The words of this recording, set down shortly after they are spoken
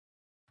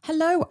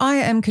Hello, I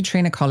am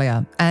Katrina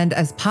Collier, and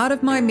as part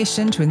of my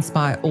mission to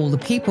inspire all the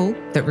people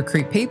that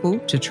recruit people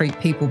to treat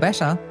people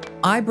better,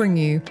 I bring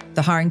you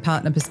the Hiring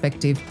Partner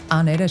Perspective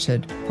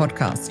Unedited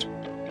podcast.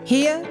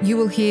 Here you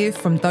will hear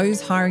from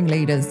those hiring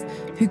leaders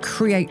who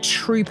create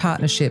true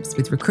partnerships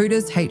with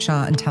recruiters,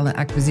 HR and talent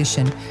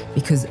acquisition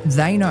because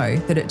they know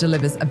that it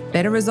delivers a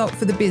better result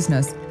for the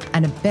business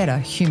and a better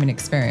human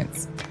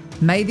experience.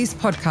 May this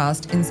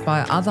podcast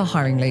inspire other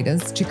hiring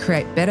leaders to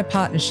create better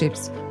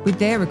partnerships with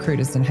their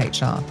recruiters and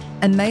HR.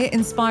 And may it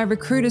inspire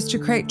recruiters to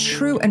create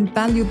true and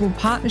valuable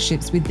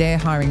partnerships with their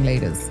hiring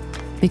leaders.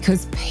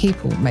 Because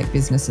people make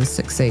businesses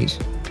succeed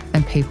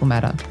and people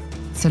matter.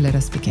 So let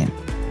us begin.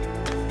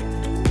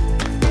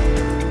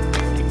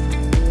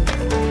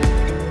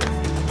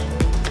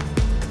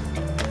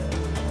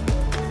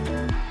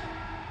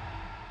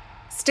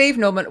 Steve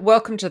Norman,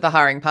 welcome to the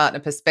Hiring Partner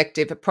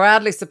Perspective,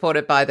 proudly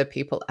supported by the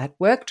people at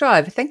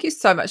WorkDrive. Thank you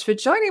so much for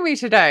joining me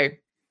today.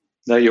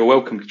 No, you're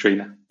welcome,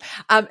 Katrina.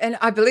 And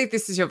I believe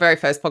this is your very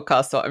first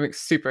podcast, so I'm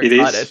super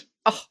excited. It is.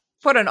 Oh,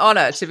 what an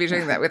honour to be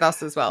doing that with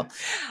us as well.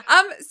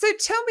 So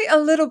tell me a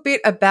little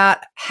bit about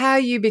how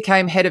you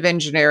became head of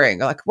engineering.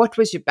 Like, what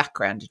was your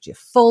background? Did you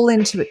fall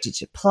into it? Did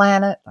you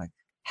plan it? Like,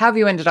 how have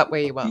you ended up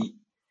where you are?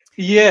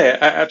 Yeah,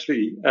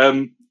 absolutely.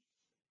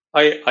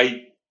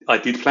 I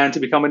did plan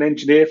to become an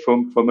engineer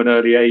from an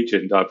early age,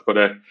 and I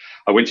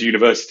went to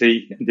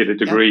university and did a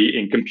degree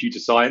in computer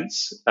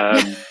science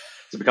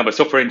to become a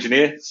software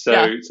engineer. So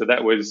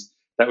that was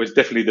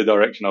definitely the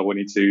direction I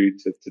wanted to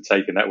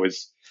take, and that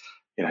was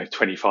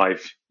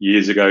 25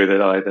 years ago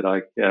that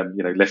I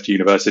left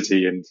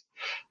university and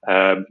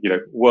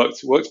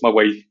worked my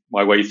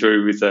way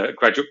through as a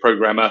graduate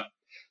programmer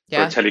for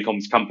a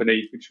telecoms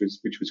company, which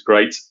was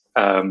great.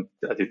 I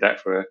did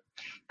that for a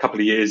couple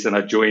of years, and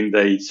I joined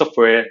a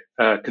software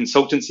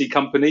consultancy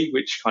company,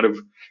 which kind of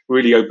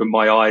really opened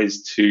my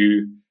eyes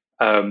to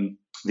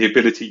the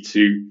ability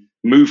to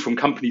move from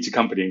company to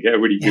company and get a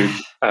really good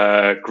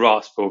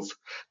grasp of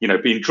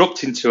being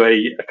dropped into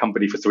a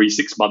company for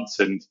 3-6 months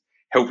and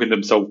helping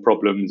them solve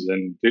problems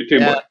and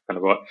doing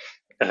what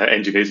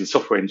engineers and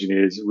software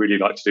engineers really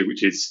like to do,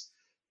 which is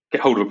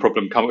get hold of a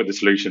problem, come up with a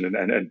solution,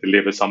 and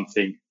deliver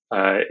something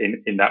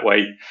in that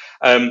way.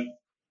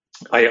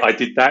 I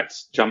did that,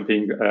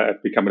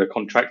 becoming a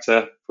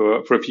contractor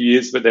for a few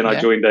years, but then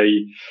I joined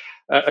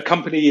a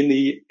company in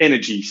the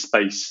energy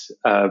space.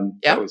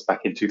 That was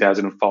back in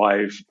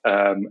 2005.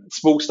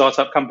 Small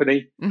startup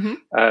company. Mm-hmm.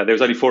 There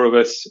was only 4 of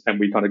us, and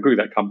we kind of grew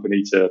that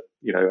company to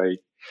a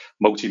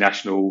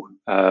multinational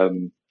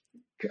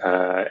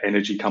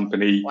energy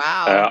company.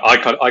 Wow. I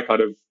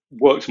kind of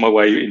worked my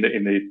way in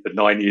the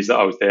 9 years that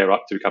I was there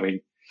up to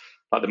becoming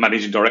like the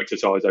managing director.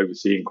 So I was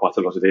overseeing quite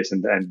a lot of this,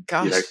 and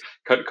kind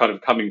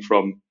of coming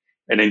from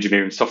an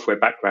engineering software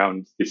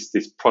background, this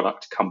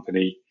product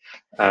company.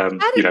 How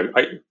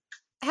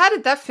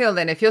did that feel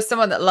then? If you're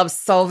someone that loves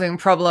solving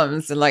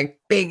problems and like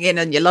being in,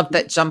 and you love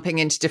that jumping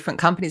into different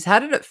companies, how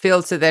did it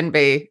feel to then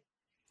be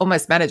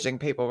almost managing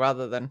people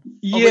rather than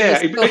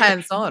still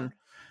hands-on?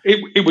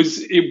 It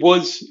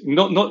was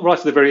not right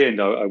at the very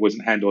end. I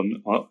wasn't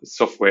hand-on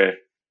software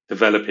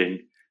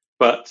developing,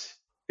 but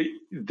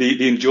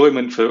the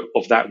enjoyment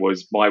of that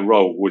was my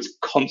role was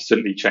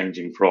constantly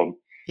changing from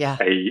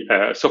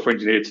a software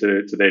engineer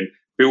to then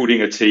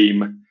building a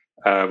team,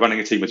 running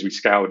a team as we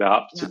scaled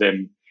up to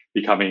then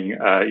becoming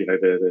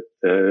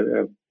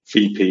the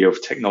VP of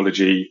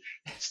technology,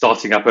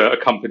 starting up a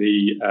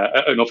company,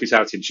 an office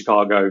out in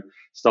Chicago,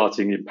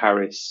 starting in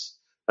Paris,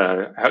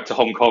 out to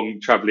Hong Kong,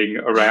 traveling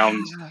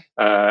around,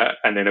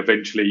 and then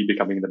eventually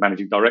becoming the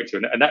managing director.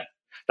 And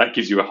that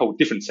gives you a whole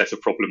different set of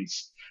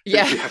problems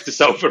that you have to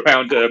solve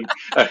around,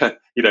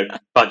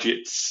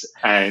 budgets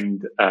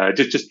and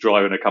just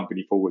driving a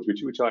company forward,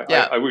 which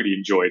I really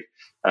enjoyed.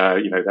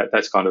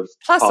 That's kind of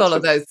plus all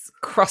of those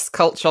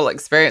cross-cultural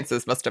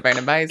experiences must have been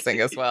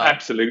amazing as well.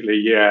 Absolutely,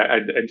 yeah,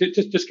 and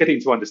just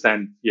getting to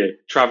understand,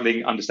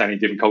 traveling, understanding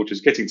different cultures,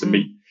 getting to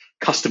meet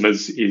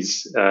customers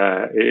is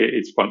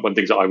it's one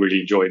thing that I really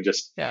enjoy, and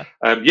just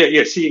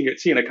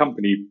seeing a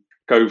company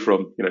go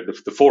from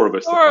the 4 of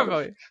us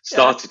that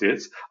started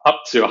it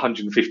up to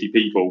 150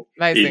 people.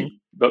 Amazing.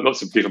 In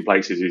lots of different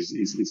places is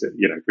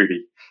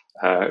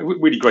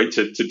really great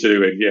to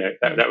do, and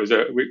that was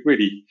a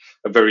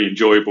very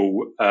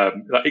enjoyable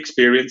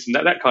experience, and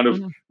that kind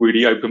of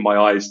really opened my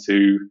eyes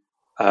to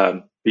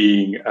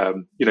being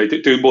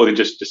doing more than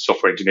just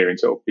software engineering,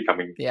 sort of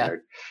becoming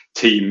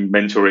team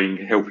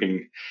mentoring,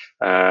 helping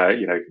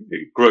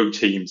grow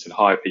teams and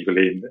hire people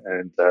in,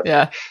 and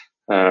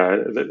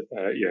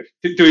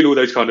doing all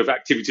those kind of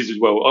activities as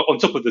well on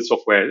top of the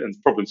software and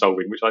problem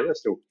solving, which I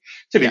still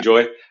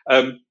enjoy.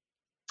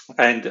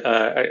 And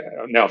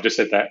now I've just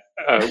said that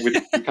with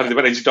kind of the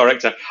managing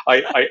director,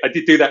 I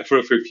did do that for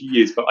a few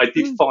years, but I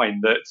did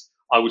find that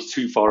I was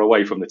too far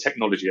away from the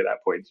technology at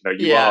that point.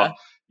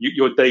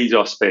 Your days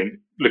are spent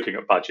looking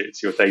at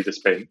budgets. Your days are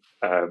spent,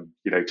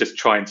 just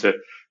trying to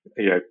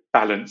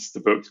balance the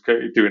books,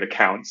 doing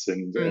accounts,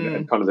 and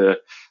kind of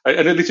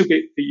and a little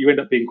bit. You end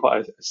up being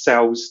quite a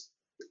sales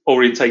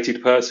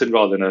orientated person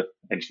rather than an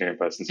engineering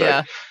person.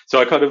 So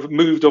I kind of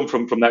moved on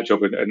from that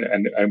job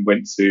and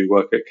went to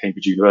work at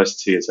Cambridge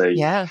University as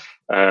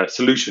a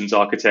solutions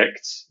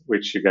architect,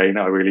 which again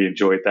I really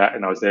enjoyed that,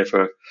 and I was there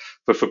for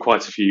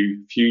quite a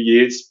few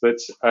years. But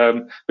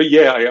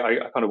yeah,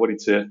 I kind of wanted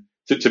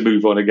to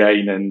move on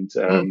again, and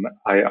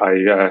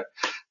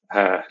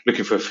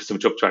looking for some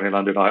job training in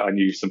London. I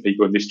knew some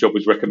people, and this job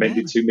was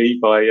recommended to me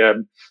by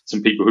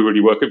some people who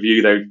really work at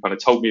Vue. They kind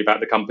of told me about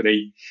the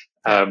company,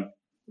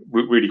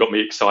 really got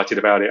me excited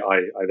about it.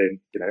 I then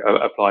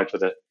applied for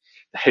the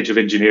head of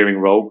engineering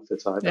role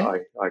that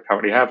I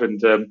currently have,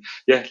 and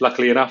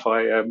luckily enough,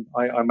 I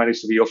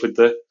managed to be offered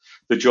the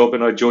job,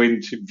 and I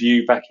joined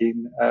Vue back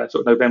in sort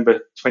of November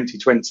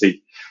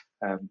 2020.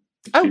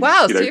 Oh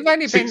wow! So you've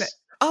only been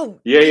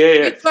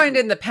you joined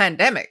in the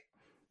pandemic.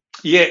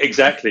 Yeah,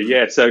 exactly.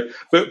 Yeah. So,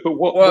 but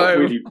what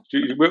really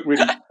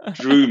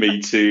drew me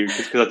to,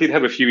 because I did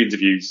have a few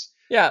interviews,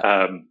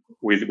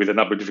 with a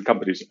number of different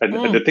companies, and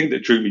the thing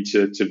that drew me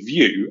to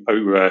Vue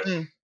over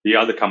the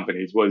other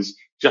companies was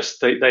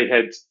just they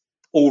had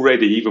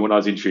already, even when I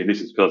was interviewing,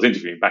 this is because I was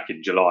interviewing back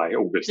in July,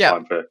 August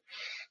time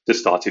to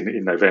start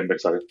in November,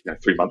 so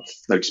 3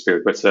 months notice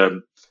period, but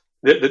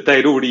they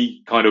had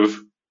already kind of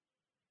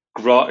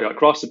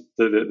grasped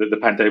the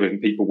pandemic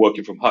and people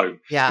working from home,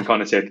 and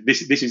kind of said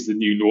this is the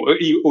new norm.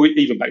 Or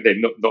even back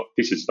then, not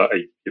this is like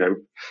a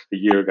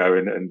year ago,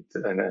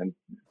 and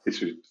this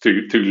was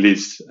through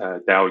Liz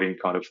Dowling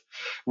kind of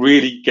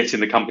really getting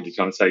the company to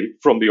kind of say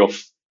from the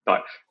off,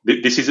 like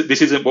this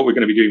isn't what we're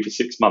going to be doing for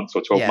 6 months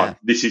or 12 months.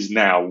 This is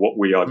now what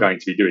we are going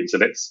to be doing. So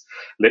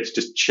let's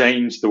just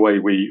change the way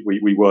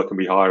we work and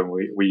we hire and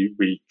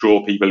we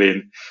draw people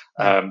in.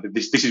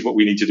 This is what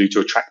we need to do to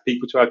attract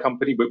people to our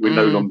company, but we're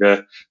no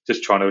longer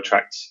just trying to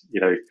attract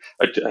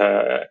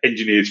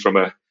engineers from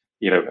a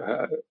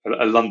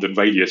London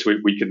radius.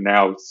 We can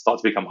now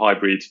start to become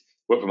hybrid,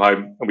 work from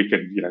home, and we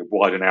can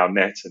widen our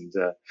net and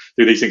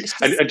do these things.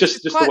 And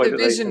just quite the way the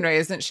visionary,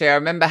 isn't she? I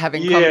remember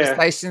having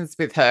conversations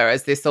with her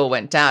as this all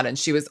went down, and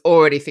she was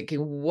already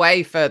thinking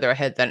way further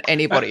ahead than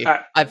anybody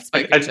I've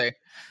spoken to.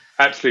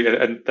 Absolutely,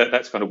 and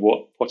that's kind of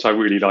what I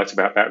really liked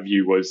about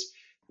Vue was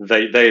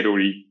they had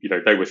already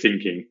they were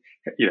thinking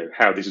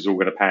how this is all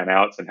going to pan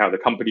out and how the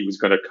company was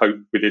going to cope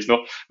with this.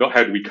 Not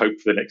how do we cope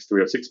for the next 3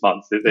 or 6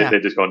 months. They're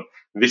just gone,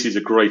 this is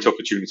a great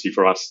opportunity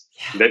for us.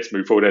 Let's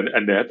move forward.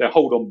 And their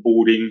whole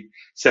onboarding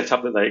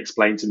setup that they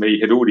explained to me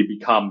they'd already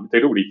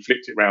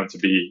flipped it around to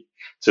be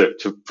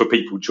for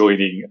people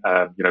joining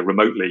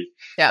remotely,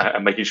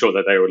 and making sure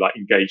that they were like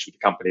engaged with the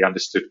company,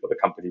 understood what the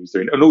company was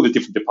doing, and all the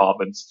different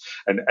departments.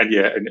 And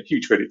a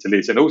huge credit to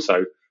Liz, and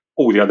also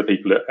all the other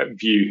people at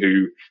Vue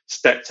who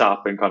stepped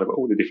up, and kind of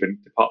all the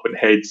different department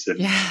heads and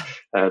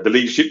the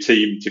leadership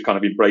team to kind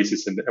of embrace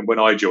this. And when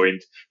I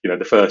joined,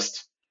 the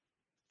first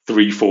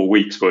 3-4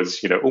 weeks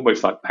was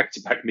almost like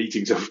back-to-back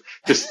meetings of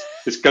just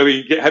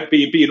going,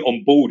 being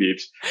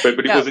onboarded, but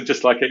it wasn't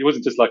just like a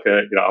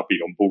I've been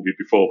onboarded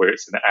before where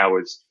it's an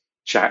hour's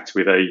chat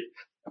with a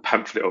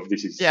pamphlet of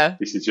this is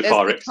your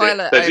fire exit.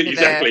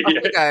 Exactly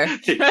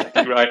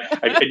right.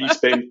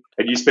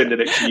 And you spend the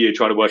next year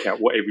trying to work out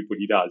what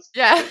everybody does.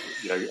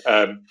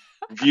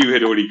 Vue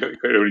had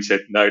already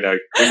said no.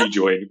 When you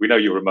join, we know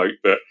you're remote,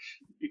 but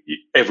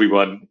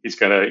everyone is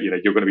gonna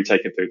you're going to be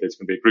taken through. There's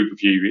going to be a group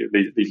of you,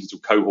 these little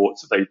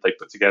cohorts that they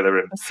put together,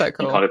 and that's so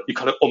cool. you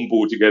kind of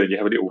onboard together. You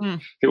have a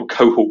little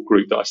cohort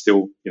group that I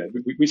still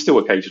we still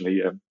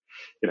occasionally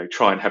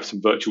try and have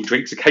some virtual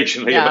drinks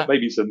occasionally, but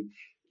maybe some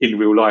in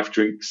real life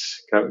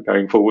drinks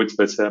going forwards,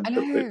 but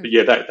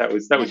yeah,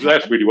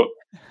 that's really what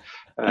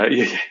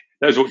that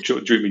was what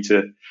drew me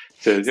to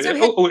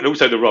and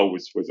also the role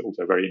was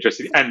also very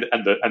interesting, and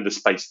the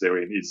space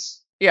they're in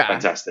is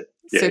fantastic,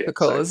 super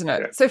cool, isn't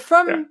it? So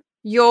from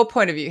your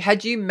point of view,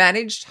 had you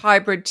managed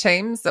hybrid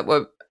teams that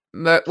were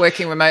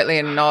working remotely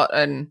and not,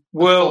 and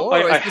well,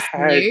 or is this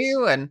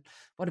new, and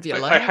what have you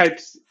learned?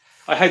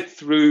 I had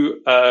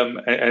through,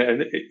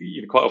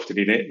 and quite often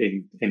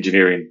in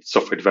engineering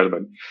software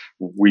development,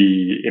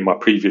 in my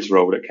previous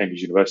role at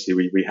Cambridge University,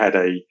 we had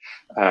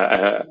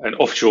an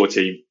offshore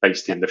team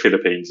based in the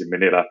Philippines, in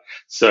Manila.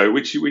 So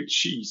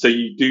so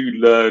you do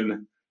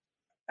learn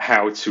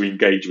how to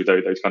engage with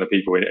those kind of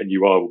people, and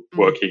you are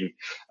working.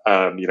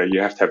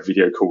 You have to have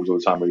video calls all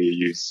the time, where you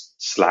use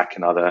Slack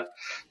and other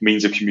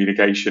means of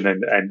communication,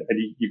 and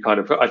you kind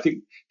of I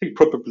think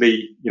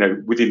probably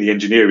within the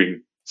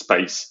engineering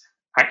space,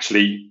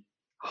 actually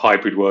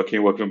hybrid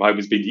working from home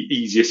has been the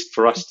easiest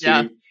for us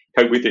to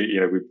cope with it.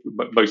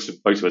 Most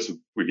of us have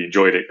really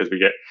enjoyed it because we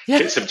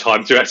get some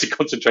time to actually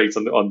concentrate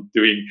on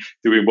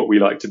doing what we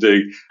like to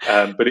do.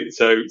 But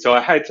so I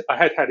had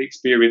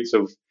experience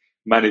of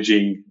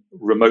managing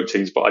remote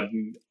teams, but I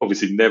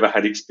obviously never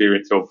had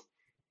experience of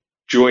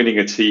joining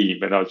a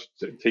team. And I was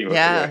a team of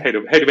head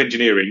of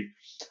engineering,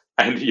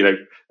 and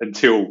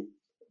until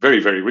very,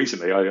 very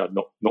recently, I had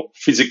not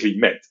physically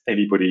met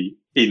anybody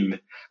in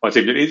my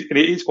team. And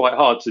it is quite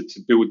hard to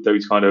build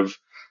those kind of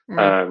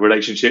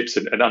relationships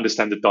and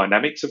understand the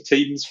dynamics of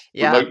teams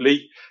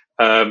remotely.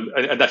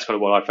 And that's kind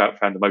of what I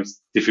found the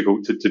most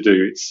difficult to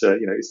do. It's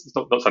it's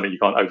not something you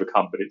can't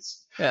overcome, but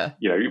it's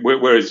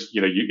whereas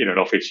you in an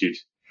office you'd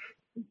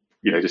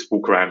just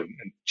walk around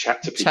and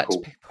chat to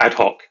people ad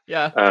hoc.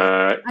 Yeah,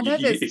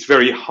 it's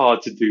very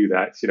hard to do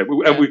that.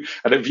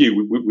 And at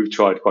Vue we've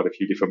tried quite a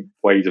few different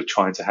ways of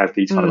trying to have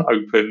these kind of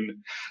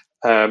open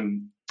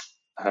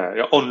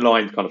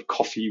online kind of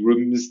coffee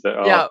rooms that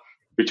are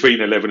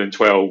between 11 and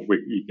 12.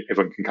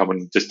 Everyone can come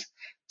and just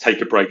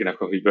take a break and have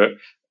coffee, but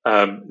they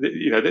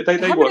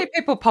how work. Many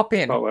people pop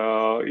in? Oh,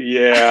 well,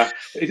 yeah.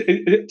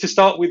 To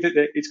start with,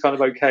 it's kind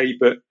of okay,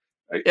 but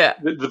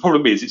the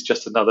problem is it's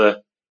just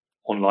another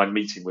online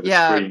meeting with a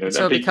screen, and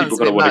people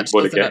kind of want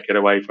to get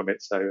away from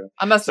it. So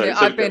I must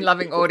admit, I've been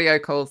loving audio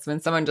calls when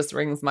someone just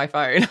rings my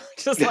phone.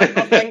 Just like,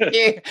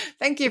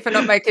 thank you for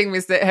not making me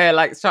sit here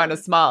like trying to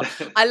smile.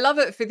 I love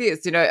it for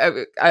this.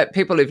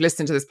 People who've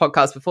listened to this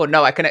podcast before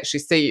know I can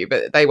actually see you,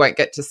 but they won't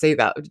get to see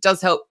that. It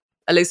does help.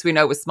 At least we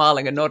know we're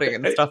smiling and nodding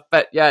and stuff.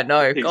 But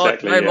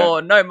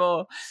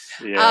more.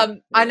 Yeah,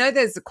 I know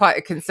there's quite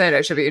a concern.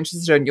 Actually, I'd be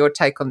interested in your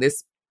take on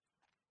this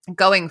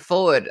going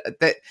forward,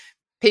 that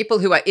people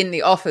who are in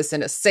the office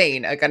in a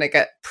scene are going to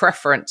get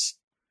preferred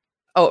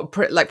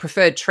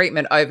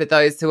treatment over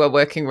those who are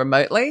working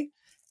remotely.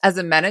 As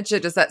a manager,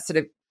 does that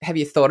have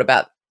you thought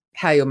about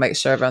how you'll make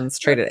sure everyone's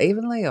treated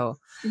evenly? Or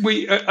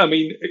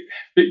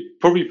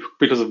probably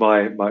because of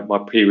my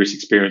previous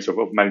experience of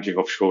managing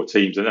offshore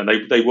teams, and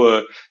they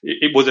were,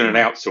 it wasn't an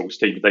outsourced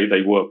team,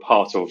 they were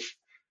part of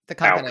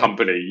our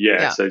company.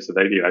 So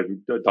they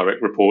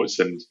direct reports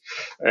and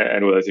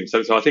all those things.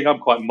 So I think I'm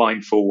quite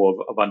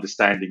mindful of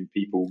understanding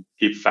people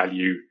give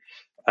value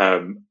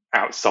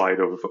outside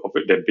of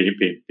them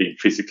being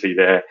physically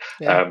there.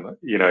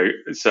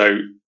 So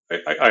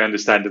I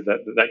understand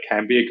that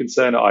can be a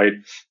concern. I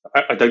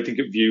don't think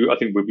at Vue, I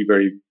think we'll be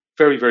very,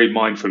 very, very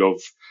mindful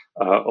of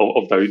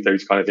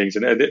those kind of things.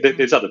 And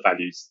there's other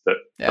values that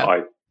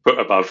I put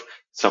above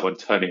someone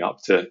turning up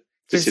to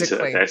sit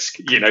at a desk,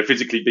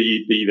 physically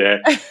be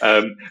there.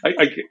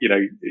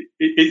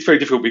 It's very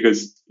difficult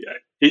because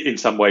in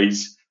some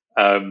ways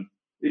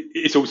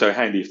it's also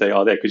handy if they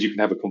are there, because you can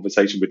have a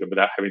conversation with them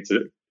without having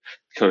to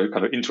kind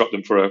of interrupt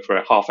them for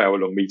a half-hour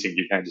long meeting.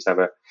 You can just have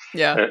a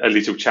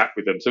little chat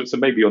with them. So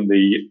maybe on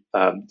the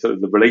sort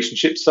of the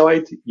relationship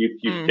side,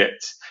 you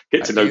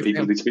get to know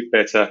people a little bit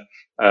better.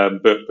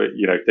 But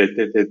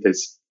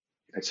there's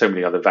so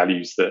many other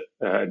values that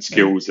and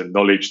skills and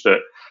knowledge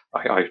that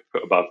I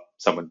put above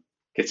someone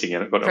getting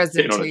on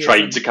a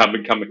train to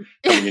coming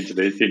into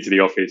the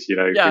office.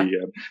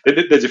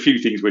 There's a few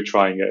things we're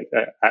trying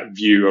at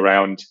Vue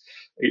around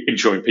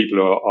ensuring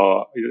people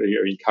are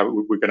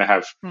we're going to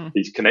have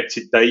these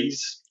connected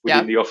days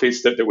within the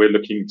office that we're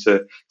looking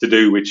to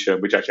do, which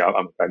actually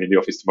I'm going in the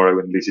office tomorrow,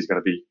 and Liz is going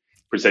to be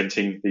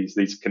presenting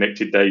these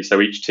connected days.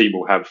 So each team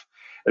will have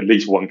at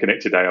least one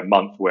connected day a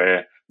month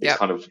where it's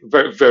kind of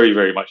very, very,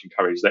 very much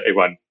encouraged that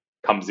everyone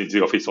comes into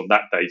the office on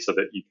that day, so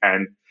that you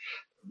can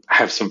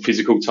have some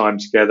physical time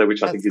together,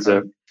 which I think is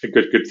a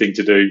good thing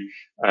to do,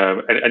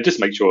 and just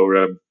make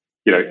sure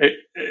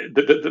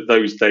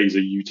those days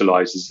are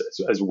utilised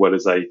as well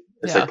as they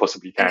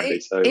possibly can be.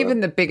 So even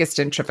the biggest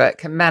introvert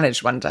can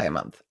manage one day a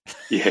month.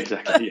 Yeah,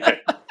 exactly. Yeah.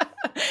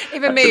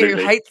 Even me, who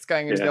hates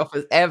going into the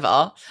office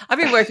ever. I've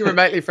been working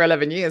remotely for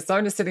 11 years, so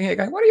I'm just sitting here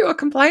going, what are you all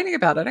complaining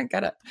about? I don't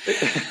get it.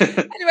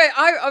 Anyway,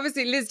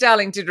 obviously Liz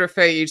Dowling did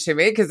refer you to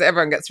me, because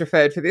everyone gets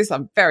referred for this.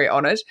 I'm very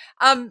honoured.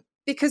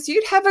 Because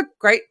you'd have a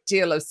great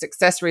deal of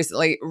success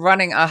recently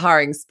running a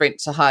hiring sprint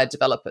to hire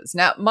developers.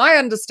 Now, my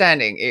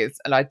understanding is,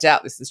 and I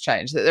doubt this has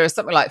changed, that there are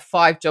something like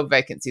 5 job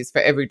vacancies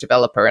for every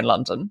developer in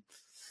London.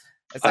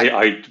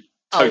 I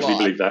totally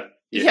believe that.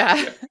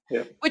 Yeah.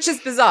 Which is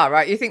bizarre,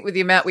 right? You think with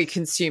the amount we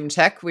consume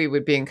tech, we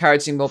would be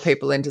encouraging more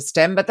people into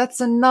STEM, but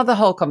that's another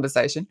whole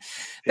conversation.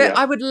 But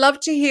I would love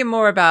to hear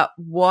more about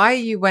why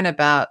you went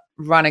about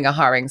running a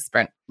hiring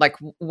sprint. Like,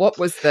 what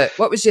was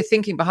your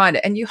thinking behind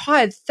it? And you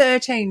hired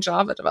 13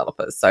 Java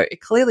developers, so it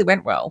clearly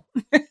went well.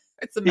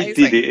 It's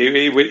amazing.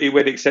 It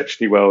went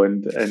exceptionally well,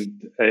 and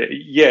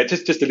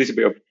just a little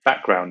bit of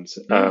background.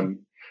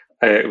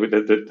 With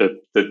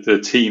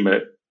the team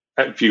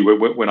at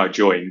Vue when I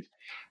joined.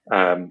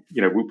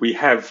 We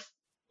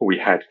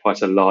had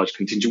quite a large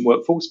contingent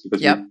workforce,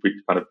 because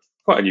we kind of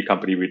quite a new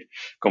company. We'd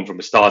gone from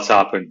a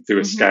startup and through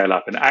a scale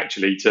up, and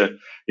actually to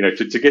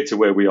get to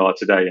where we are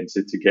today, and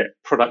to get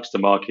products to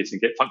market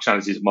and get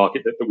functionalities to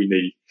market that we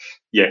need.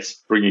 Yes,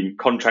 bringing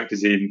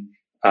contractors in,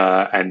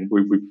 and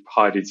we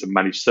hired in some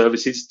managed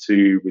services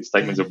with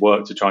statements of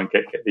work to try and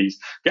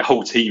get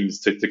whole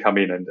teams to come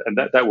in, and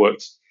that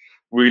worked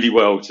really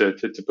well to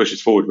push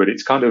us forward. But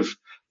it's kind of,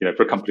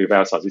 for a company of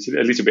our size, it's a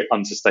little bit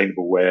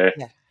unsustainable where,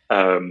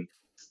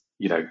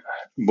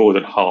 more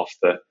than half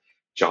the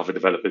Java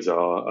developers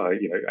are,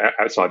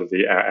 outside of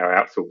our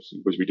outsource,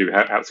 because we do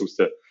outsource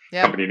to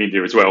a company in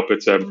India as well.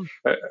 But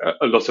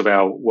a lot of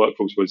our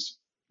workforce was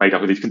made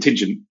up of these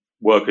contingent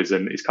workers,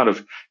 and it's kind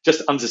of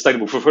just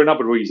unsustainable for a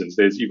number of reasons.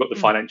 You've got the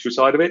financial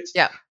side of it,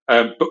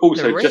 but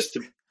also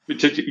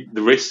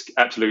The risk,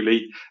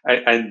 absolutely,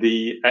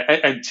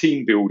 and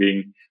team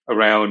building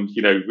around,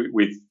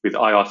 with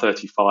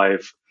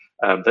IR35,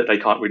 that they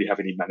can't really have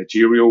any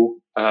managerial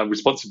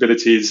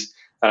responsibilities,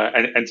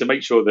 and to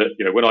make sure that,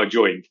 when I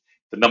joined,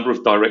 the number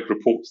of direct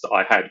reports that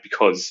I had,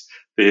 because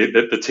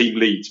the team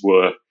leads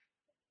were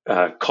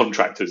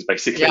contractors,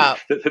 basically. Yeah.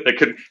 They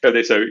couldn't.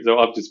 So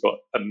I've just got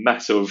a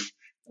mass of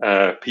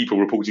people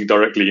reporting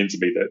directly into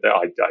me that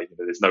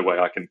there's no way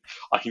I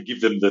can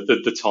give them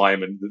the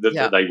time and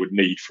that they would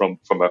need from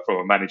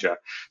a manager.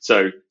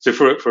 So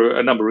for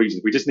a number of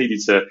reasons, we just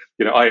needed to.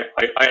 I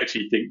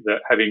actually think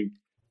that having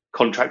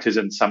contractors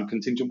and some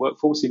contingent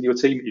workforce in your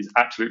team is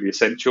absolutely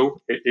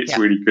essential. It's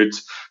really good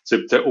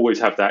to always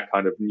have that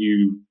kind of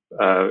new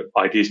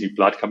ideas, new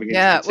blood coming into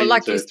the team. Well,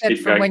 like you said,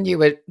 from when you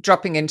were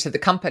dropping into the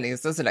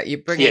companies, wasn't it? You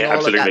bring in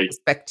all of that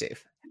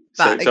perspective.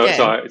 But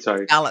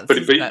so balance.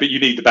 But you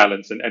need the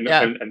balance, and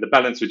the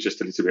balance was just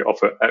a little bit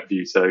off at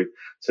View. So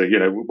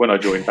when I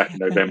joined back in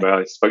November,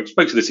 I spoke to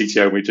the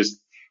CTO, and we just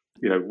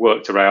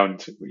worked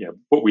around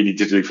what we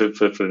needed to do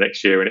for the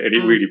next year, and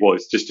it really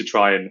was just to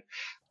try and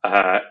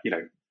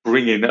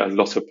bring in a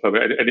lot of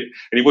permanent, and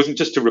it wasn't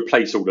just to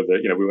replace all of the,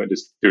 we weren't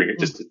just doing it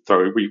just to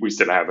throw. We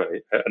still have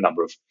a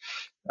number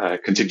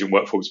of contingent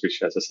workforce, which,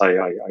 as I say,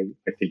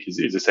 I think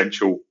is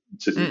essential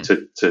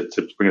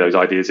to bring those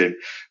ideas in.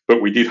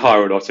 But we did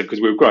hire a lot, because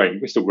we were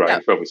growing. We're still growing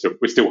as well.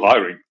 We're still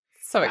hiring.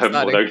 So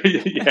exciting.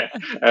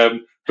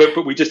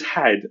 But we just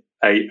had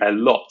a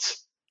lot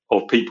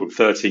of people,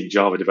 13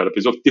 Java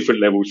developers of different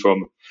levels,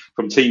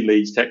 from team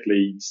leads, tech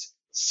leads,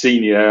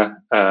 senior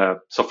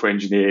software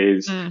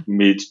engineers,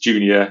 mid,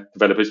 junior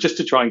developers, just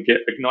to try and get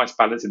a nice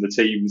balance in the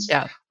teams.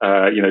 So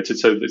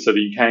that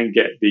you can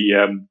get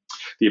the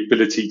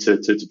ability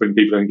to bring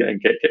people and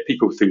get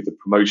people through the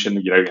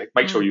promotion.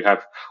 Make sure you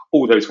have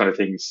all those kind of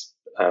things.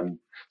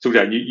 So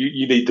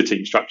you need the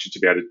team structure to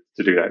be able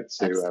to do that.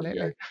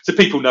 So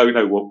people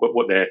know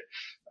what their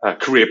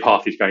career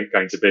path is going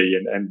to be,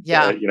 and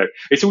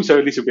it's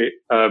also a little bit.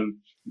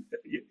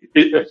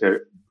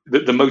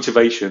 The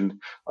motivation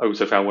I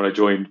also found when I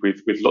joined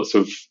with lots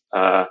of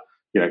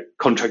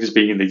contractors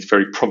being in these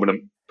very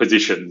prominent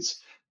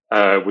positions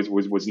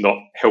was not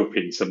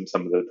helping some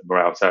of the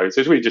morale. So it's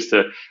really just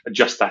to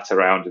adjust that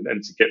around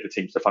and to get the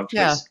teams to function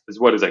as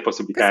well as they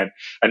possibly can.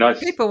 And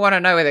people want to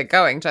know where they're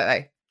going, don't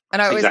they?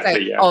 And I always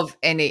say of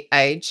any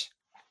age.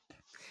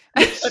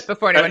 Yes.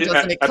 Before anyone does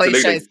any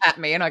cliches at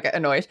me and I get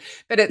annoyed.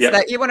 But it's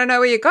that you want to know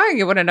where you're going.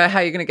 You want to know how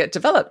you're going to get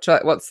developed.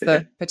 Right? What's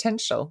the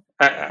potential?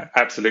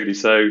 Absolutely.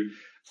 So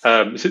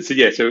I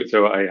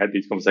had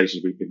these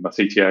conversations with my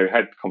CTO,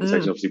 had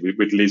conversations obviously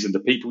with Liz and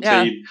the people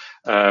team.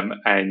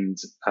 And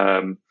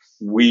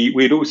we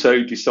had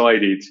also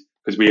decided,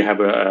 because we have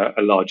a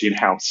large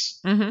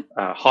in-house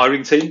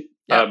hiring team.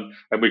 And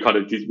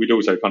we'd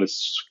also kind of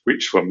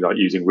switched from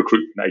using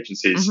recruitment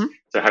agencies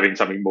to having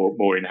something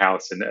more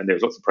in-house, and there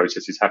was lots of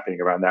processes happening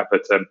around that.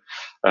 But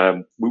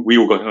we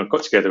all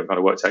got together and kind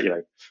of worked out,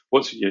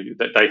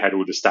 they had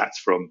all the stats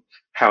from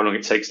how long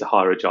it takes to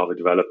hire a Java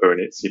developer, and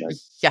it's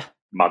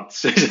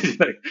months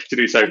to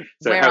do so.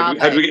 So how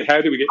do we get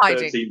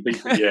 13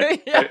 people?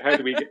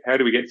 How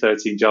do we get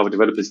 13 Java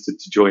developers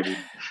to join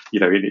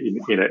in a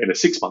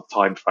 6-month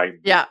time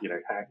frame? How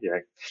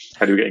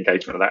do we get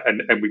engagement on that?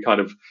 And we kind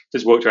of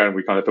just walked around and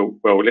we kind of thought,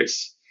 well,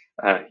 let's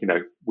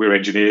we're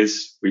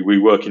engineers, we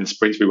work in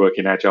sprints, we work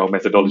in agile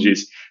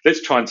methodologies.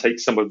 Let's try and take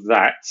some of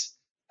that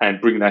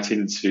and bring that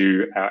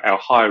into our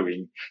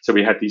hiring. So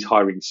we had these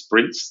hiring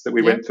sprints that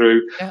we went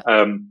through.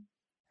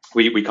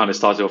 We kind of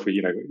started off with,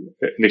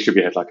 initially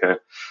we had like a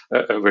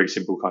very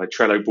simple kind of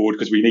Trello board,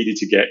 because we needed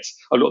to get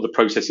a lot of the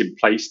process in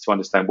place to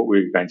understand what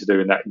we were going to do.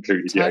 And that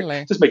included,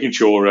 just making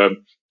sure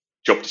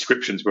job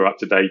descriptions were up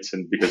to date,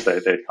 and because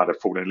they're kind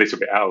of fallen a little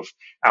bit out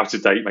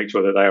of date, make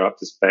sure that they're up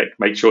to spec,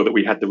 make sure that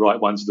we had the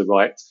right ones, the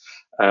right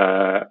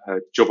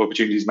job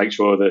opportunities, make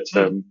sure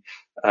that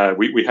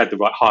we had the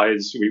right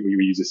hires. We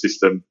use a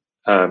system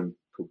called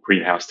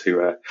Greenhouse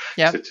to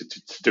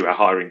do our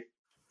hiring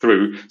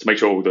through, to make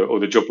sure all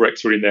the job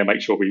recs were in there,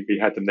 make sure we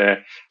had them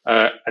there,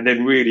 and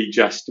then really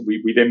just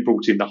we then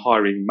brought in the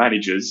hiring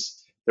managers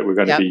that were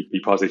going to be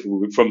part of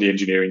it from the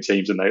engineering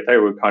teams, and they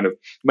were kind of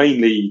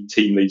mainly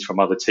team leads from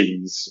other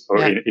teams or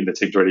in the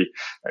teams already.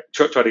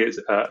 Try to get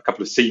a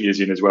couple of seniors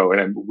in as well,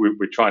 and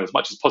we're trying as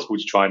much as possible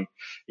to try and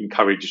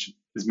encourage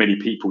as many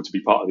people to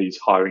be part of these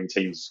hiring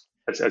teams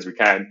as we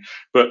can.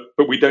 But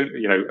we don't,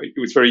 it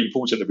was very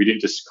important that we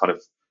didn't just kind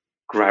of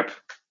grab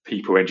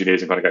people,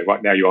 engineers, and kind of go,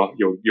 right now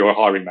you're a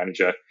hiring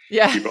manager.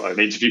 You've got an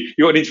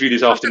interview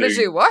this afternoon.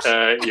 Do what?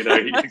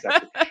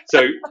 Exactly.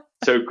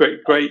 So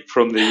great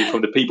from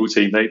the people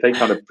team. They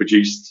kind of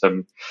produced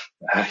some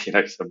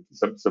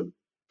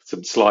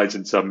slides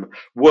and some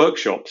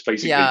workshops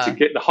basically to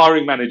get the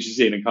hiring managers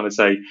in and kind of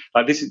say,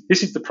 like, this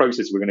is the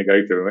process we're going to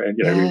go through, and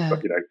we've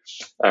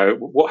got,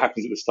 what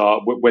happens at the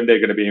start, when they're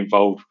going to be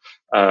involved.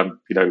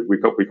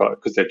 We've got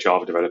because they're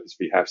Java developers,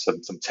 we have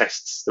some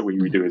tests that we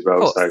do as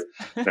well. So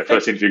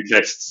first interview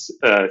tests,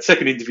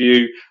 second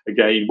interview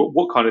again,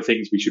 what kind of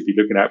things we should be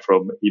looking at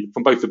from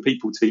both the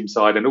people team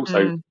side and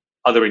also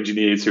other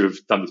engineers who have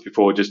done this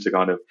before, just to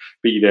kind of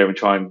be there and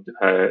try and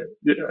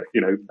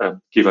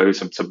give over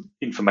some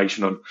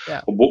information on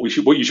what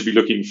you should be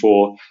looking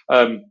for,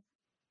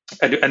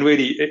 and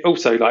really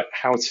also like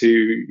how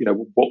to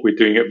what we're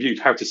doing at Vue,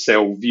 how to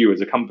sell Vue as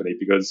a company,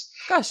 because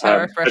as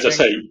I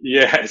say,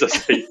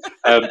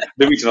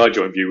 the reason I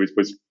joined Vue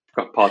was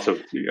part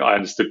of, I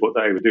understood what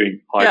they were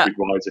doing hybrid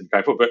wise and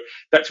going forward, but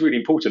that's really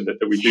important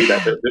that we do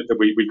that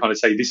we kind of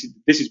say this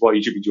is why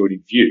you should be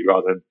joining Vue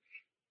rather than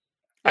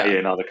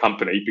another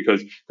company,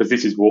 because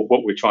this is what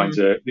we're trying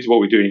to, this is what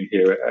we're doing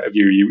here at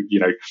Vue.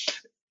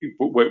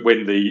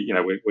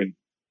 When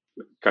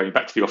going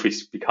back to the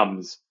office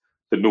becomes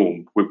the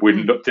norm,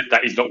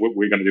 that is not what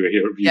we're going to do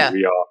here at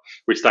Vue.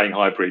 We're staying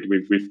hybrid.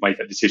 We've made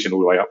that decision all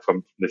the way up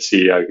from the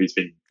CEO, who's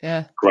been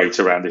great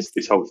around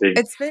this whole thing.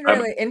 It's been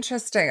really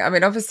interesting. I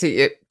mean,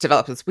 obviously,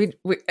 developers, we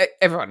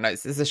everyone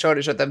knows there's a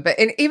shortage of them, but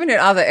even in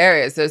other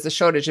areas, there's a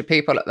shortage of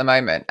people at the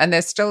moment, and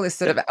there's still this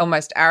sort of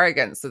almost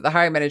arrogance that the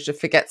hiring manager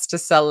forgets to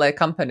sell their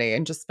company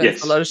and just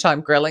spends a lot of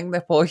time grilling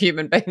the poor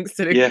human beings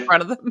sitting in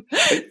front of them.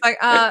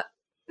 It's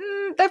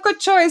they've got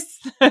choice.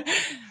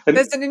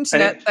 There's an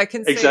internet that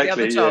can see the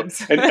other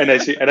jobs. And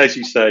as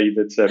you say,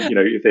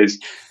 that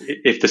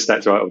if the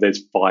stats are right,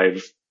 there's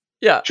 5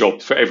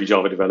 jobs for every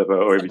Java developer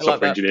or every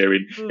software engineer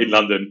in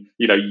London.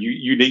 You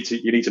need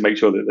to make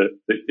sure that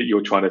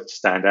you're trying to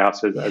stand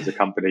out as a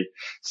company.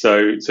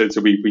 So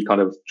we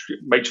kind of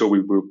make sure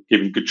we were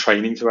giving good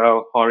training to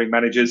our hiring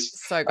managers.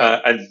 So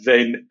good.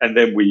 And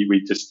then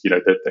we just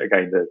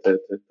the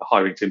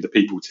hiring team, the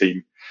people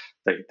team,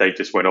 they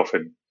just went off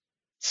and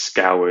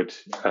scoured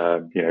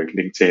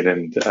LinkedIn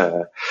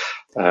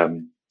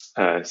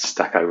and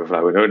Stack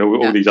Overflow and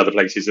all these other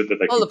places that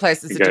they all the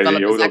places that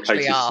developers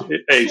actually are.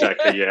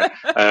 Exactly,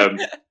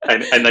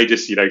 and they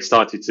just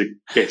started to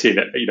get in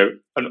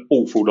an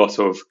awful lot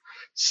of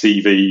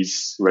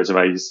CVs,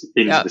 resumes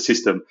into the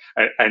system,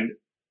 and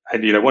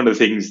one of the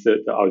things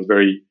that I was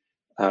very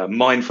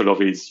mindful of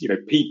is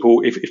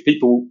people, if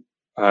people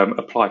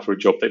apply for a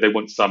job, they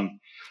want some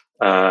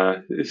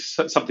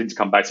something to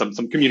come back, some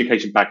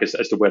communication back as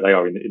to where they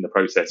are in the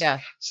process.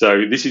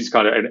 So this is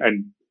kind of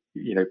and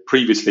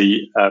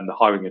previously the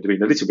hiring had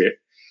been a little bit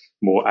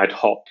more ad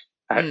hoc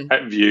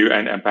at Vue,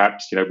 and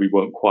perhaps we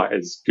weren't quite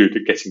as good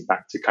at getting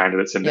back to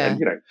candidates. And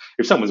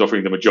if someone's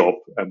offering them a job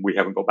and we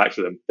haven't got back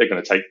to them, they're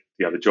going to take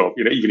the other job.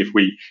 Even if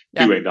we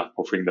do end up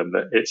offering them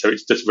that. So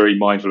it's just very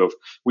mindful of,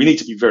 we need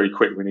to be very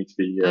quick. We need to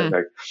be on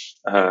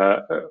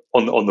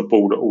the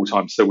ball at all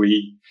times. So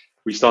we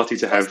started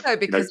to have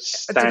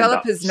because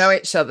developers know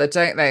each other,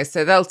 don't they?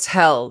 So they'll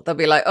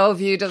be like, "Oh,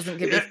 Vue doesn't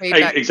give me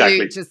feedback." Exactly.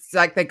 Vue just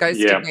like they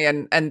ghosted me,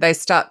 and they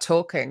start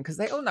talking because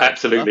they all know.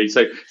 Absolutely.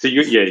 So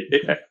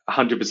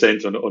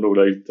 100% on all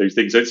those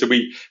things. So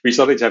we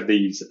started to have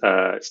these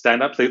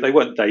stand-ups. They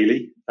weren't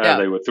daily.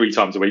 They were 3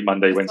 times a week: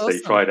 Monday, Wednesday,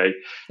 Friday.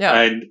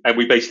 And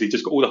we basically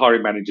just got all the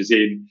hiring managers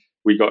in.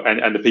 We got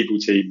and the people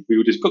team. We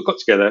all just got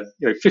together.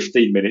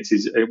 15 minutes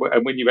is, and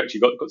when you've actually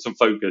got some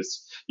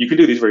focus, you can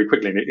do this very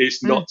quickly. And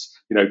it's not,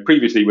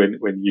 previously when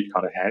you'd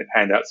kind of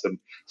hand out some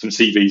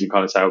CVs and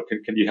kind of say, "Oh,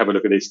 can you have a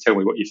look at this? Tell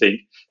me what you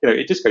think."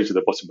 It just goes to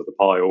the bottom of the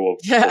pile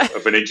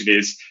of an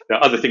engineer's.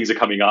 Other things are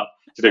coming up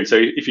to do. So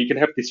if you can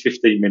have this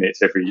 15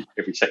 minutes every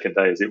second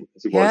day, as it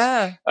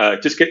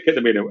was, just get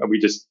them in, and we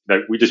just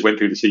went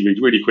through the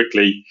CVs really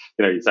quickly.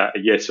 Is that a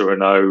yes or a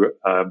no?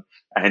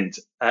 And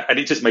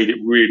it just made it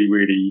really,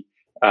 really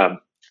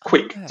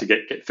quick to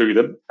get through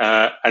them.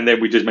 And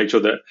then we just made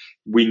sure that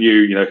we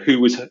knew, who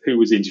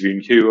was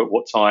interviewing who at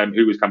what time,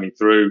 who was coming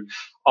through.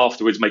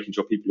 Afterwards, making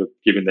sure people are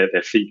giving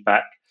their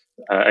feedback.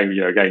 And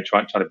again,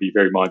 trying to be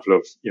very mindful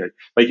of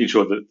making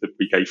sure that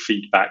we gave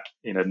feedback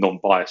in a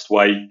non-biased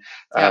way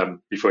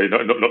before,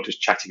 not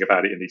just chatting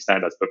about it in these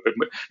standards, but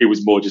it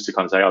was more just to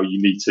kind of say, "Oh,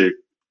 you need to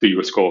do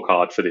your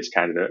scorecard for this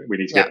candidate. We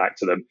need to get back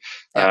to them."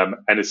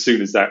 And as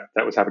soon as that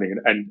was happening,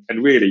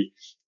 and really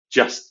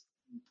just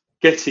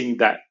getting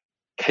that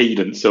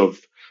cadence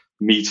of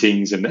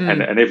meetings and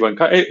everyone,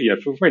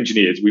 for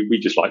engineers, we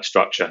just like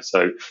structure.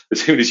 So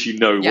as soon as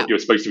what you're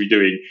supposed to be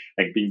doing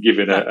and being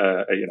given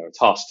a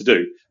task to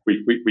do,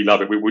 we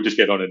love it. We'll just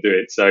get on and do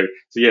it. So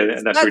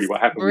and that's really what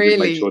happened. We just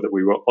made sure that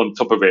we were on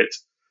top of it.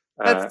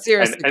 That's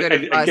seriously good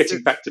advice. And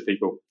getting back to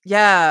people.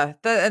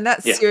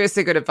 That's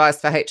seriously good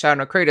advice for HR and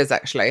recruiters,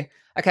 actually.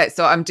 Okay,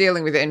 so I'm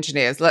dealing with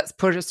engineers. Let's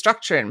put a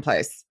structure in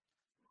place.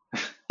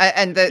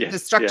 And the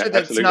structure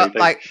that's not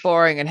like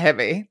boring and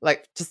heavy,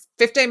 like just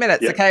 15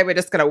 minutes. Okay, we're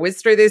just going to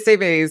whiz through these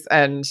CVs.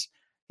 And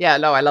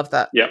I love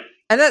that. Yeah.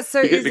 And that's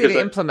so easy to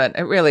implement.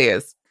 It really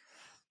is.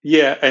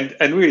 Yeah,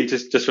 and really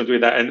just from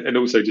doing that, and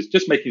also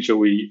just making sure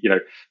we,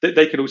 that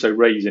they can also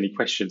raise any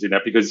questions in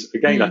that, because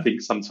again, I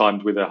think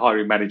sometimes with the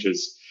hiring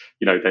managers,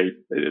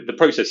 the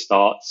process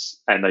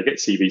starts and they get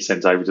CVs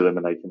sent over to them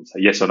and they can say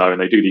yes or no,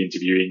 and they do the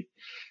interviewing.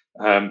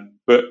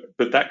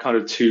 But that kind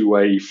of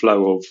two-way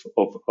flow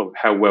of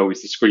how well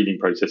is the screening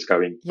process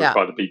going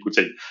by the people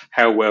team?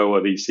 How well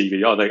are these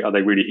CV? Are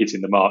they really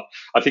hitting the mark?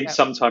 I think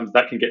sometimes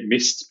that can get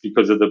missed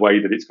because of the way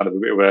that it's kind of a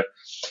bit of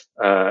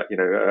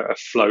a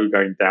flow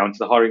going down to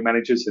the hiring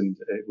managers, and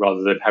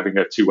rather than having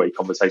a two-way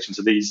conversation.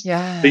 So these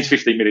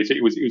 15 minutes,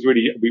 it was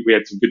really, we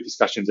had some good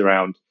discussions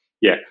around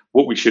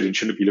what we should and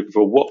shouldn't be looking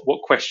for,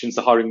 what questions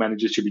the hiring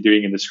managers should be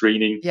doing in the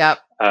screening.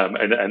 And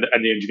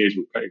the engineers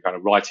were kind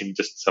of writing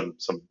just some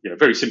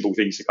very simple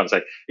things to kind of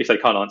say, if they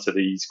can't answer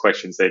these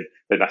questions, then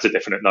that's a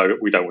definite no.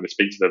 We don't want to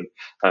speak to them,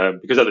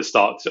 because at the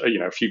start,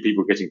 a few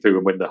people getting through,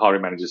 and when the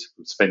hiring managers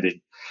were spending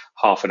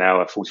half an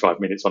hour, 45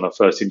 minutes on our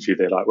first interview,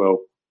 they're like, well,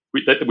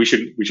 we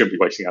shouldn't be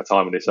wasting our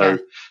time on this. So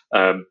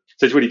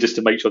it's really just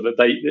to make sure that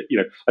they,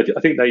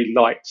 I think they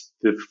liked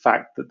the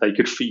fact that they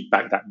could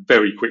feedback that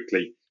very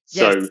quickly.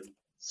 So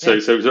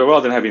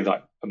rather than having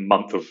like a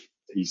month of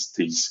these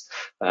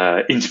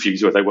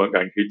interviews where they weren't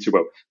going too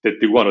well, they'd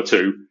do one or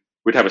two.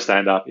 We'd have a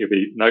stand up. It'd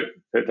be no,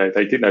 they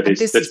didn't know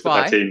this. Let's put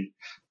that in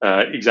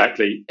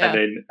exactly,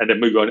 and then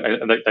move on.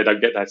 And they don't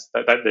get that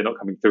they're not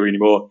coming through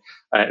anymore.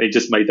 And it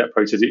just made that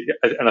process.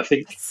 And I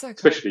think,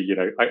 especially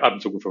I'm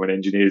talking from an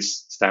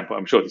engineer's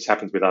standpoint. I'm sure this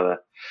happens with other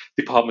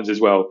departments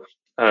as well.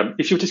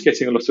 If you're just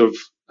getting a lot of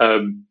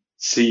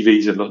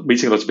CVs and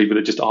meeting lots of people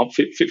that just aren't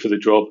fit for the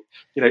job,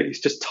 it's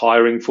just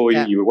tiring for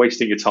you. You're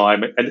wasting your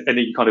time, and then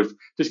you kind of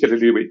just get a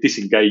little bit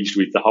disengaged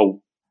with the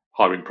whole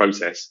hiring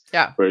process.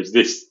 Whereas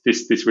this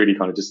really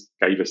kind of just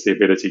gave us the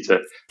ability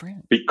to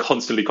be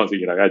constantly,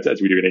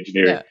 as we do in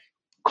engineering,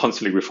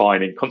 constantly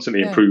refining,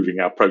 constantly improving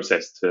our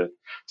process to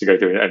go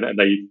through it. And I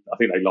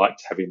think they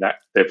liked having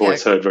their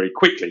voice heard very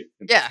quickly.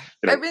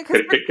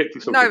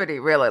 Nobody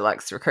really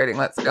likes recruiting,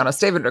 let's be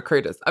honest, even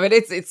recruiters. I mean,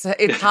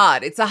 it's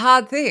hard. It's a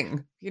hard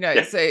thing,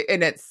 so,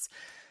 and it's,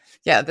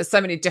 there's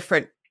so many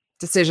different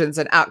decisions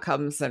and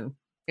outcomes, and,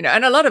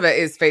 and a lot of it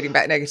is feeding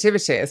back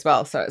negativity as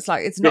well. So it's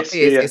like, it's not the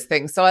easiest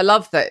thing. So I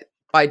love that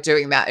by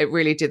doing that, it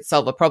really did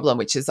solve a problem,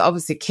 which is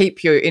obviously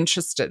keep you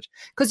interested,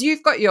 because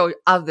you've got your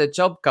other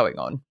job going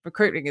on.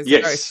 Recruiting is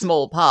a very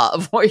small part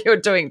of what you're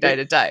doing day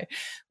to day.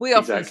 We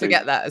often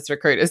forget that as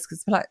recruiters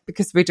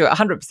because we do it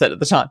 100% of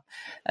the time.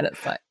 And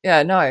it's like,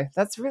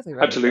 that's really,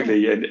 really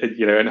absolutely.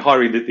 Cool. And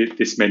hiring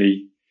this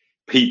many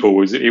people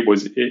was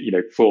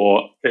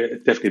for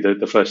definitely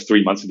the first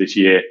 3 months of this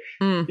year.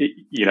 I'm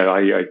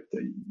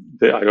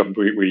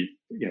really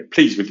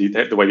pleased with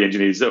the way the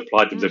engineers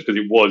applied themselves,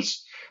 because it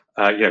was.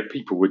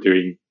 People were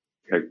doing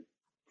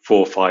 4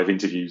 or 5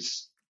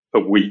 interviews a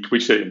week,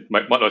 which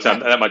might not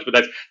sound that much,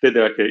 but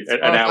they're like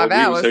an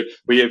hour. So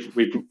we've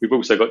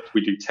also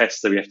we do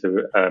tests, so we have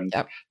to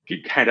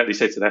hand out these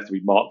tests that have to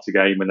be marked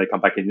again when they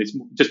come back in. It's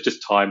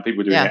just time. People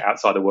were doing it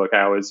outside of work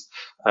hours.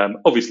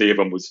 Obviously,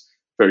 everyone was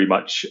very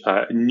much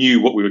knew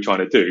what we were trying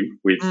to do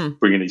with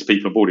bringing these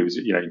people on board. It was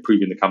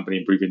improving the company,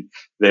 improving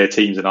their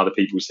teams and other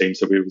people's teams.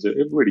 So it was a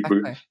really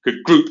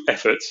good group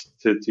effort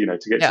to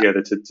get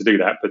together to do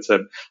that. But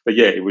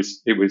it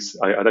was.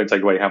 I don't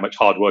take away how much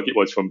hard work it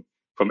was from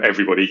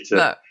everybody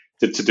to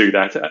do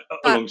that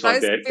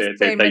alongside their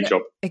day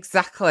job.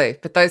 Exactly.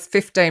 But those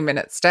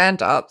 15-minute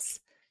stand-ups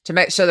to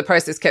make sure the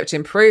process kept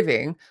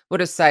improving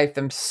would have saved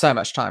them so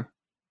much time.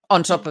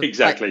 On top of the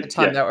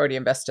time they're already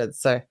invested,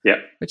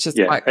 which is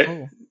quite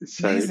cool.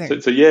 So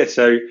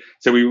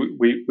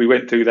we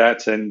went through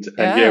that, and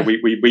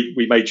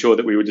we made sure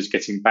that we were just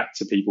getting back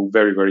to people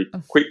very, very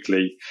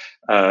quickly,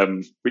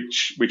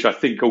 which I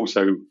think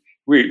also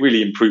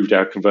really improved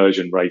our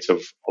conversion rate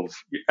of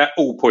at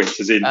all points.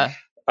 As in,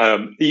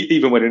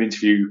 even when an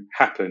interview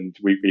happened,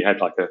 we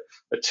had like a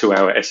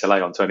 2-hour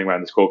SLA on turning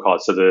around the scorecard,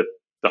 so the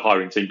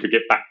hiring team could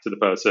get back to the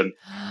person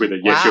with a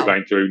yes, you're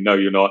going through, no,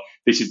 you're not.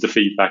 This is the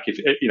feedback. If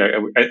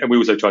and we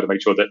also try to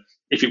make sure that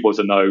if it was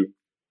a no,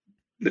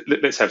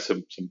 let's have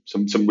some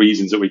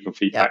reasons that we can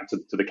feed back to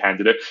the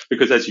candidate,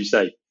 because as you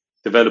say,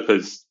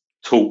 developers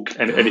talk,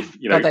 and if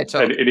they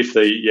talk. and if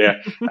they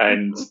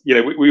and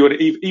we want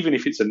to, even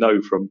if it's a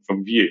no from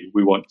Vue,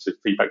 we want to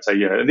feedback,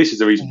 say and this is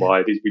the reason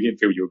why we didn't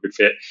feel you were a good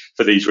fit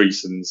for these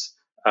reasons.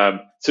 So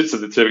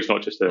it's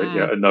not just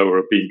a no or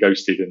a being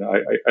ghosted, and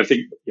I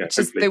think which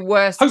is the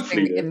worst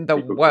thing in the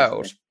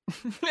world.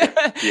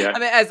 I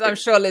mean, as I'm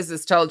sure Liz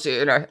has told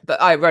you, that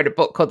I wrote a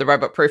book called The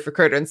Robot Proof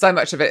Recruiter, and so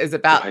much of it is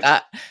about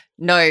that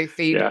no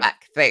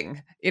feedback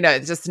thing.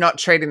 Just not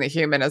treating the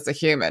human as a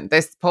human.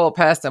 This poor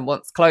person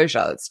wants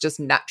closure. It's just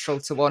natural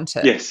to want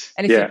it. Yes,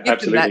 and if you give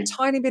them that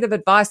tiny bit of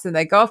advice and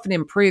they go off and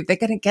improve, they're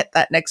going to get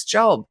that next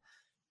job.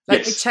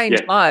 We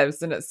change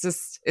lives, and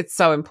it's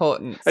so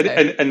important. So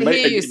and to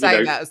hear you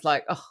saying that is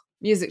like,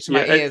 music to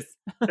my ears.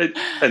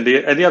 and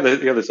the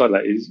other side of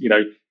that is,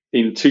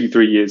 in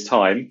 2-3 years'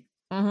 time,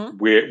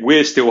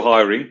 we're still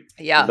hiring.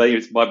 Yeah.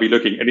 They might be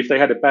looking. And if they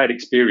had a bad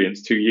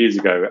experience 2 years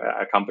ago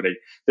at a company,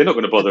 they're not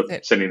going to bother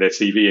sending their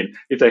CV in.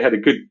 If they had a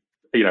good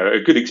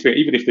experience,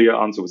 even if the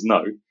answer was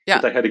no,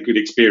 if they had a good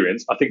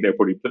experience, I think they'll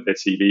probably put their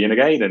CV in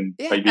again and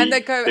maybe and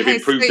they go, hey,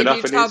 Steve, you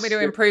told me to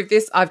improve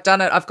this. I've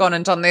done it. I've gone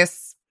and done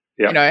this.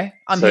 Yeah.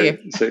 I'm here.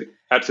 So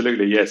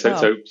absolutely. Yeah. So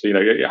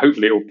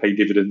hopefully it will pay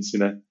dividends,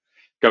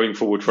 going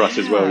forward for us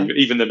as well.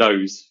 Even the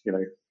no's,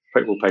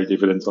 will pay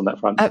dividends on that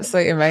front.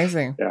 Absolutely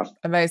amazing. Yeah.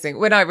 Amazing.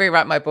 When I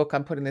rewrite my book,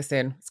 I'm putting this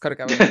in. It's got to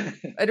go in.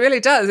 It really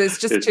does. It's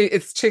just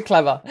it's too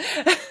clever.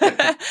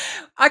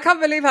 I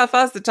can't believe how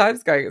fast the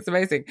time's going. It's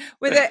amazing.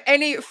 Were there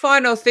any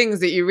final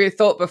things that you really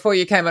thought before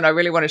you came on, I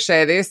really want to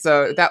share this?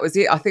 So that was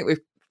it. I think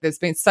there's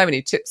been so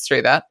many tips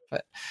through that,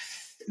 but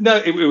no,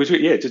 it was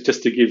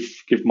just to give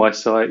my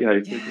side,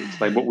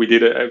 explain what we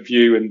did at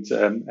Vue and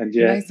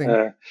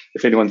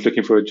if anyone's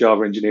looking for a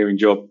Java engineering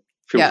job,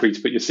 feel free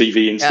to put your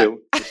CV in. Still,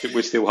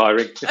 we're still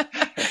hiring.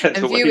 And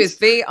Vue is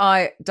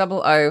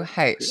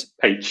VIOOH.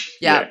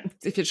 Yeah.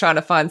 If you're trying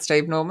to find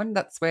Steve Norman,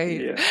 that's where he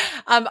is.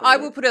 I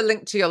will put a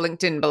link to your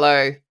LinkedIn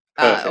below.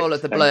 All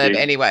of the blurb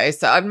anyway.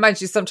 So I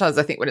imagine sometimes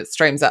I think when it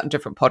streams out in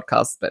different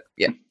podcasts, but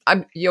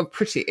you're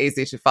pretty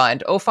easy to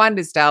find. Or find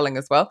his darling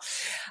as well.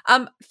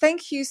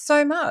 Thank you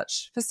so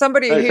much. For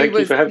somebody who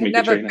had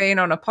never been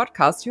on a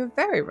podcast, you're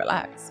very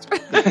relaxed.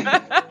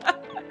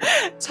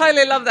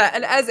 Totally love that.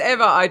 And as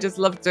ever, I just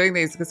love doing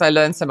these because I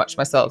learn so much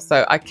myself.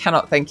 So I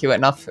cannot thank you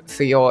enough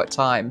for your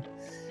time.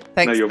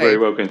 Thanks. No, you're very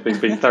welcome. It's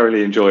been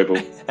thoroughly enjoyable.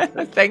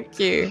 Thank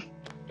you.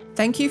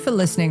 Thank you for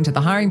listening to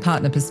the Hiring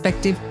Partner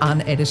Perspective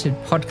Unedited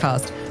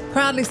podcast,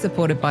 proudly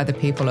supported by the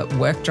people at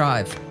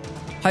WorkDrive.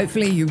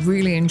 Hopefully you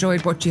really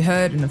enjoyed what you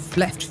heard and have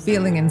left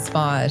feeling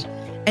inspired.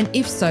 And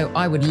if so,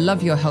 I would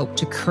love your help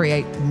to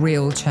create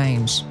real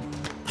change.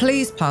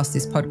 Please pass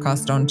this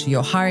podcast on to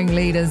your hiring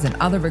leaders and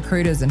other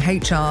recruiters and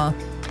HR.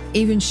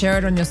 Even share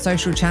it on your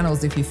social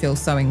channels if you feel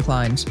so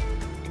inclined.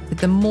 But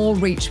the more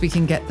reach we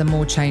can get, the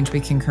more change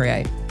we can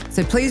create.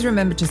 So please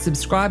remember to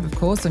subscribe, of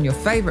course, on your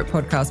favorite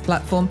podcast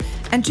platform.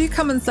 And do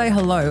come and say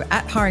hello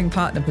at Hiring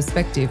Partner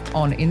Perspective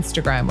on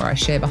Instagram, where I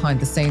share behind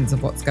the scenes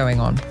of what's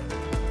going on.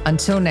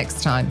 Until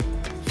next time,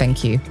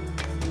 thank you.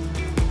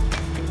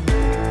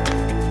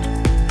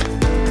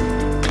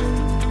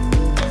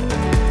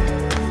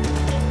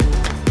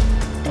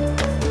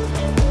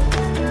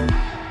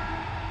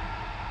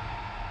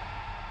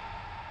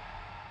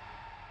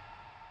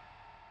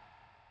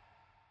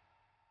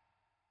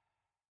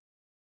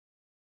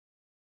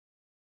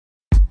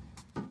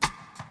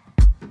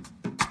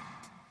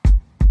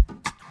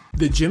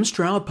 The Jim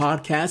Stroud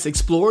Podcast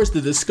explores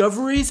the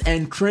discoveries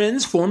and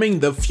trends forming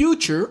the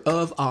future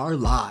of our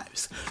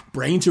lives.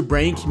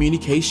 Brain-to-brain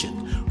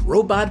communication,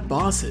 robot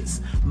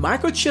bosses,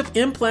 microchip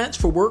implants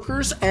for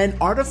workers, and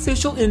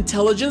artificial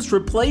intelligence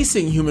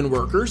replacing human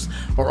workers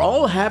are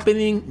all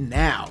happening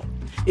now.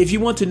 If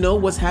you want to know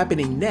what's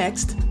happening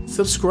next,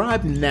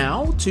 subscribe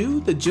now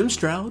to the Jim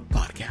Stroud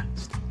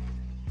Podcast.